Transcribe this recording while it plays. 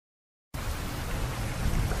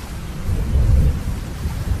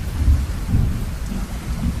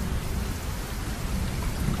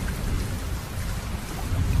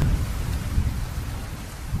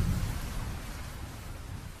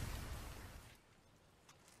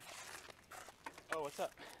What's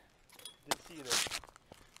up? Good to see you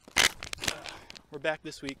there. We're back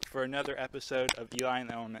this week for another episode of Eli and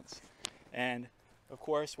the Elements. And of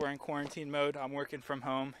course, we're in quarantine mode. I'm working from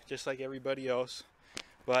home just like everybody else.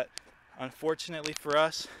 But unfortunately for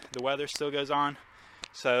us, the weather still goes on.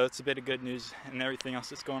 So it's a bit of good news and everything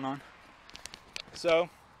else that's going on. So,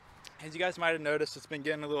 as you guys might have noticed, it's been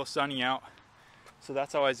getting a little sunny out. So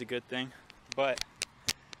that's always a good thing. But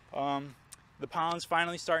the pollen's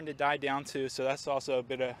finally starting to die down too, so that's also a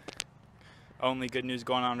bit of only good news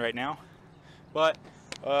going on right now. But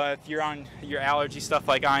if you're on your allergy stuff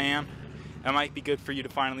like I am, it might be good for you to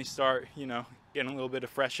finally start, getting a little bit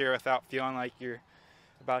of fresh air without feeling like you're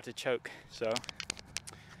about to choke. So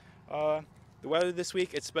the weather this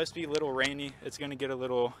week, it's supposed to be a little rainy. It's going to get a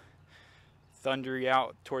little thundery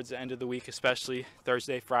out towards the end of the week, especially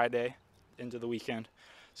Thursday, Friday, into the weekend.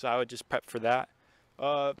 So I would just prep for that.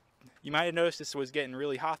 You might have noticed this was getting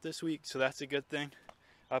really hot this week, so that's a good thing.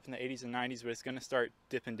 Up in the 80s and 90s, but it's going to start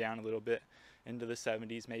dipping down a little bit into the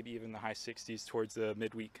 70s, maybe even the high 60s towards the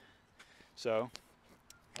midweek. So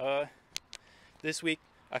this week,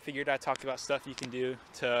 I figured I'd talk about stuff you can do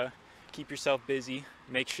to keep yourself busy,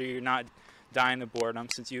 make sure you're not dying of boredom,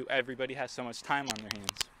 since everybody has so much time on their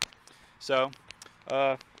hands. So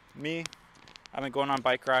me, I've been going on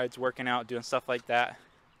bike rides, working out, doing stuff like that,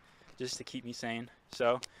 just to keep me sane.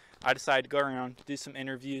 So I decided to go around, do some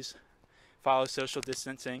interviews, follow social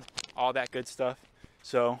distancing, all that good stuff.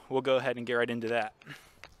 So we'll go ahead and get right into that.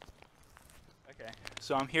 Okay,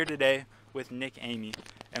 so I'm here today with Nick Amy,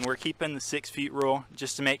 and we're keeping the 6 feet rule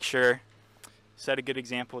just to make sure, set a good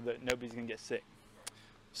example that nobody's gonna get sick.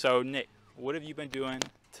 So Nick, what have you been doing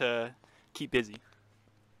to keep busy?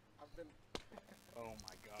 Oh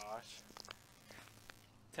my gosh.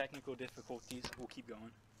 Technical difficulties, we'll keep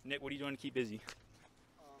going. Nick, what are you doing to keep busy?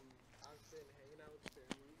 I've been hanging out with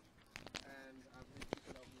family, and I've been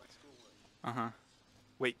keeping up with my schoolwork.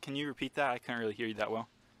 Wait, can you repeat that? I couldn't really hear you that well.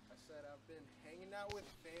 I said I've been hanging out with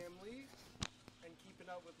family and keeping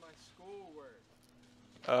up with my schoolwork.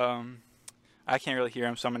 I can't really hear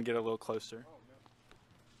him, so I'm gonna get a little closer. Oh,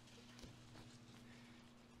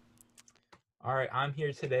 no. All right, I'm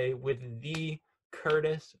here today with the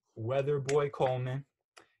Curtis Weatherboy Coleman,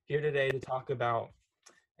 here today to talk about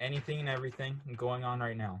anything and everything going on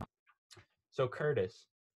right now. So Curtis,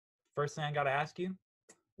 first thing I gotta ask you,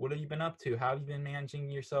 what have you been up to? How have you been managing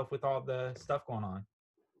yourself with all the stuff going on?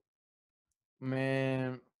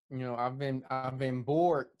 Man, I've been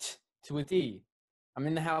bored to a T. I'm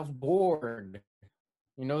in the house bored.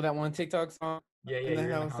 You know that one TikTok song? Yeah, In the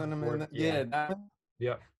you're house and I'm in bored. the, yeah, that one?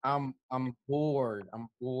 Yep. I'm bored. I'm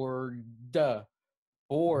bored.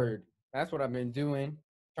 Bored. That's what I've been doing.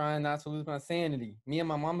 Trying not to lose my sanity. Me and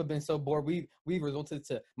my mom have been so bored. We resulted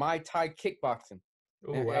to Muay Thai kickboxing.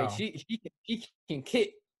 Oh And, wow. hey, she can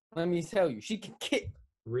kick. Let me tell you, she can kick.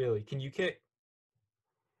 Really? Can you kick?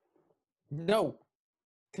 No,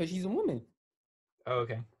 because she's a woman. Oh,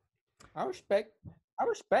 okay. I respect.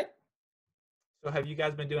 So have you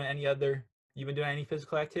guys been doing you've been doing any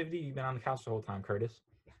physical activity? You've been on the couch the whole time, Curtis?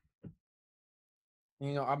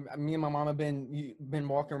 Me and my mom have been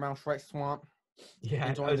walking around Shrek Swamp. Yeah.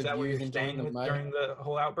 Enjoying Is the that where views, you're enjoying staying the with mud. during the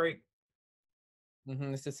whole outbreak?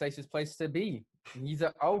 It's the safest place to be. He's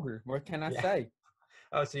an ogre. What can I Yeah. say?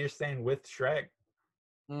 Oh, so you're staying with Shrek?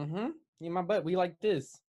 Yeah, my butt. We like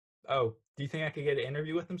this. Oh, do you think I could get an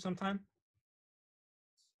interview with him sometime?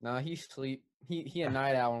 Nah, he sleep. He a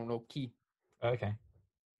night owl on low key. Okay.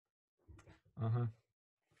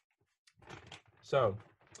 So,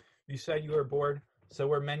 you said you were bored. So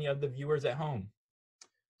were many of the viewers at home.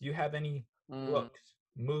 Do you have any books,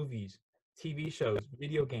 movies, TV shows,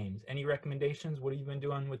 video games, any recommendations? What have you been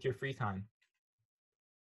doing with your free time?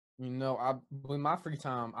 With my free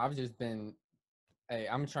time, I've just been. Hey,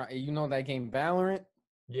 I'm trying. You know that game Valorant?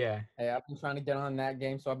 Yeah. Hey, I've been trying to get on that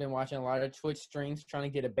game, so I've been watching a lot of Twitch streams, trying to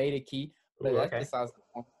get a beta key. But Ooh, that's okay. besides the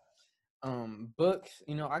point. Books.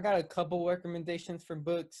 I got a couple recommendations for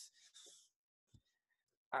books.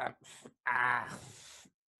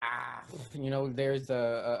 There's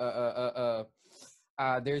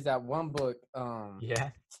there's that one book.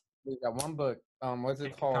 Yeah. There's that one book. What's it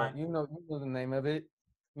Take your called? time. You know the name of it.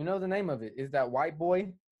 You know the name of it. Is that White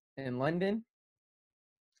Boy in London?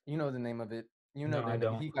 You know the name of it. No, I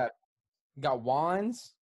don't. He got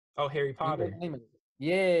wands. Oh, Harry You know Potter. the name of it.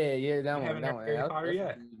 Yeah, that You one. haven't That read one. Harry Potter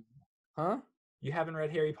yet? Huh? You haven't read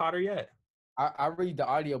Harry Potter yet? I read the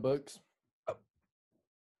audiobooks. Oh.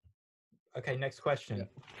 Okay, next question.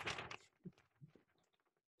 Yeah.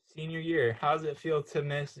 Senior year, how does it feel to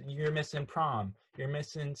you're missing prom, you're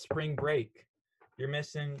missing spring break, you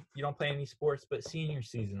don't play any sports, but senior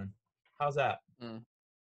season. How's that? Mm.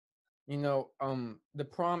 You know, the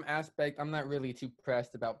prom aspect, I'm not really too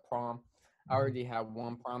pressed about prom. I Mhm. already had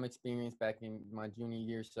one prom experience back in my junior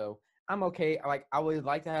year, so I'm okay. Like, I would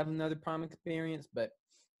like to have another prom experience, but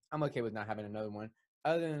I'm okay with not having another one.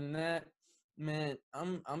 Other than that, man,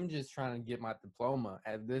 I'm just trying to get my diploma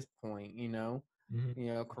at this point, you know. Mhm.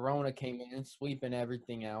 You know, Corona came in sweeping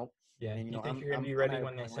everything out, Yeah. and you You know, think I'm you're gonna I'm be I'm ready at a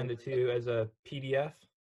when they point where send it to you as a PDF?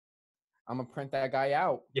 I'm gonna print that guy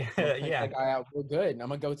out. Yeah, I'm gonna print yeah. that guy out real good. I'm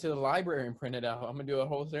gonna go to the library and print it out. I'm gonna do a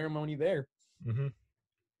whole ceremony there. Mm-hmm.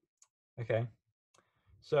 Okay.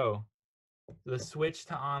 So the switch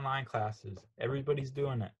to online classes, everybody's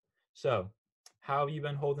doing it. So how have you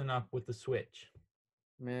been holding up with the switch?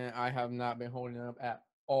 Man, I have not been holding up at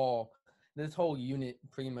all. This whole unit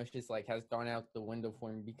pretty much just like has gone out the window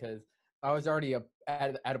for me because I was already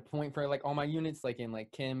at a point for like all my units, like in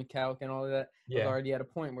like chem, calc, and all of that. I was Yeah. already at a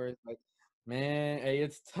point where it's like, man, hey,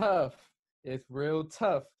 it's tough. It's real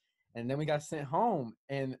tough. And then we got sent home,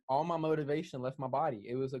 and all my motivation left my body.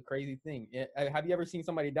 It was a crazy thing. Have you ever seen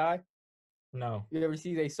somebody die? No. You ever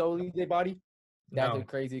see they soul leave their body? That's a No.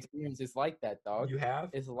 crazy experience. It's like that, dog. You have?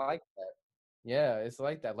 It's like that. Yeah, it's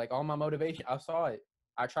like that. Like all my motivation, I saw it.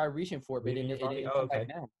 I tried reaching for it, but Leaving your it body? didn't Oh, come back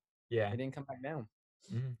okay. down. Yeah. It didn't come back down.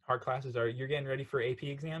 Hard classes are, you're getting ready for AP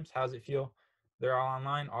exams? How's it feel? They're all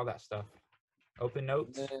online, all that stuff. Open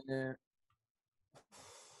notes? Man,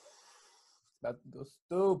 about to go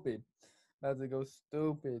stupid. About to go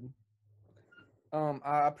stupid.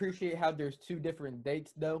 I appreciate how there's two different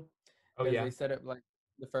dates though, Oh because yeah. they set up like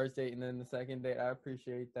the first date and then the second date. I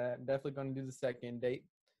appreciate that. Definitely gonna do the second date,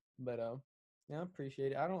 but yeah, I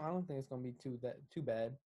appreciate it. I don't think it's gonna be too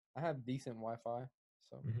bad. I have decent Wi-Fi,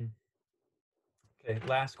 so. hmm Okay,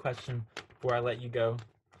 last question before I let you go.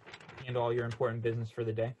 Handle all your important business for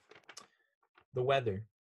the day. The weather.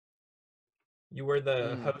 You were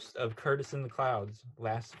the Mm, host of Curtis in the Clouds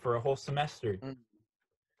last for a whole semester. mm,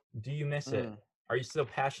 Do you miss it? mm. Are you still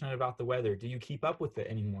passionate about the weather? Do you keep up with it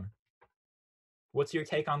anymore? What's your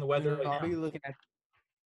take on the weather right I'll now?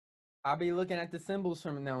 be looking at the symbols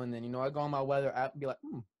from now and then. You know, I go on my weather app and be like,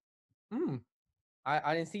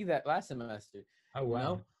 I didn't see that last semester. Oh You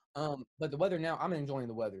wow. know, but the weather now, I'm enjoying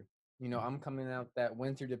the weather. You know, I'm coming out that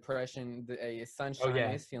winter depression. It's Oh sunshine. yeah.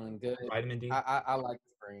 It's feeling good. Vitamin D. I like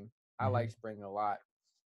spring. I hmm like spring a lot.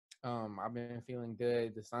 I've been feeling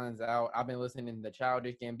good. The sun's out. I've been listening to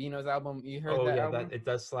Childish Gambino's album. You heard Oh that yeah, that album? it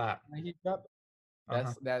does slap. That he dropped?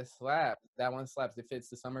 Uh-huh. That slaps. That one slaps. It fits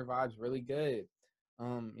the summer vibes really good.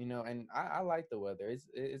 You know, and I like the weather.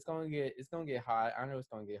 It's gonna get hot. I know it's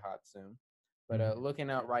gonna get hot soon. But Mhm. looking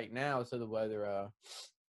out right now to the weather,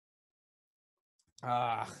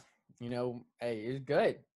 you know, hey, it's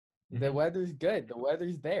good. The Mhm. weather's good. The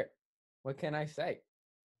weather's there. What can I say?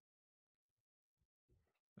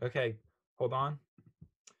 Okay, hold on.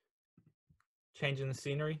 Changing the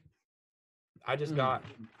scenery. I just Mm. got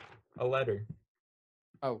a letter.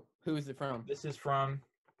 Oh, who is it from? This is from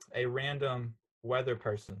a random weather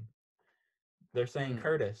person. They're saying, Mm.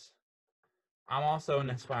 Curtis, I'm also an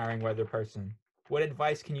Mm. aspiring weather person. What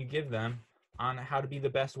advice can you give them on how to be the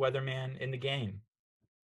best weatherman in the game?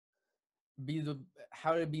 Be the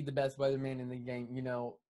How to be the best weatherman in the game.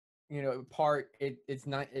 It's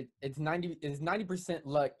 90%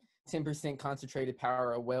 luck, 10% concentrated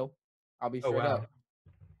power of will. I'll be Oh straight wow. up.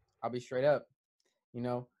 I'll be straight up. You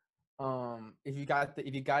know, if you got it,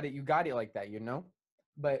 you got it like that. You know,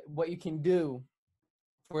 but what you can do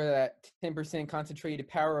for that 10% concentrated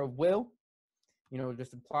power of will, you know,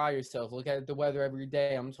 just apply yourself. Look at the weather every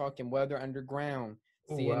day. I'm talking Weather Underground,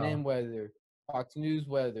 Oh CNN wow. weather, Fox News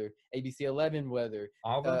weather, ABC 11 weather.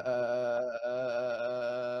 All of them?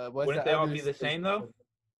 What's Wouldn't the they all other be the same station? though?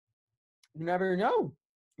 You never know.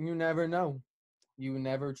 You never know. You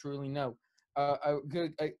never truly know.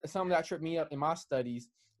 Something that tripped me up in my studies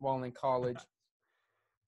while in college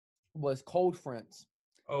was cold fronts.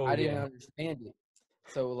 Oh I didn't yeah. understand it.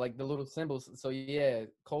 So like the little symbols. So yeah,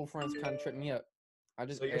 cold fronts kind of tripped me up.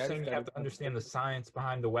 So you're I just saying you got have to understand the science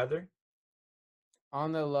behind the weather?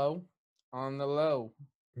 on the low, on the low,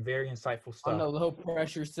 Very insightful on stuff. the low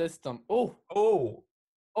pressure system. Oh, Oh,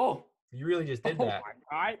 oh, you really just did oh that. my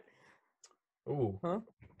God. Ooh. Huh?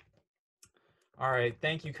 All right.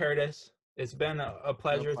 Thank you, Curtis. It's been a No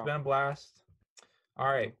pleasure. It's been problem. a blast. All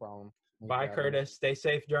No right. problem. Thanks for Bye, having me. Curtis. Stay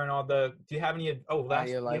safe during all the. Do you have any? Oh, last.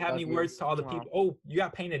 Do you have Love any you. words to all the people? Oh, you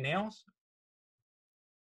got painted nails?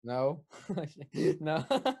 No, no.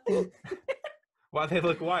 Why they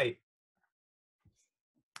look white?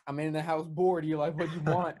 I'm in the house bored. You're like, what you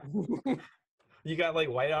want? You got like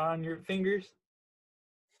white on your fingers?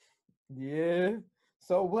 Yeah.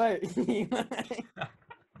 So what?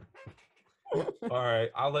 All right,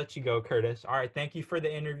 I'll let you go, Curtis. All right, thank you for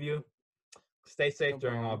the interview. Stay safe No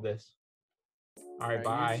during all problem. this. All right, All right,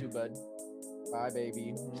 bye. you too, bud. Bye,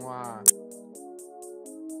 baby. Mwah.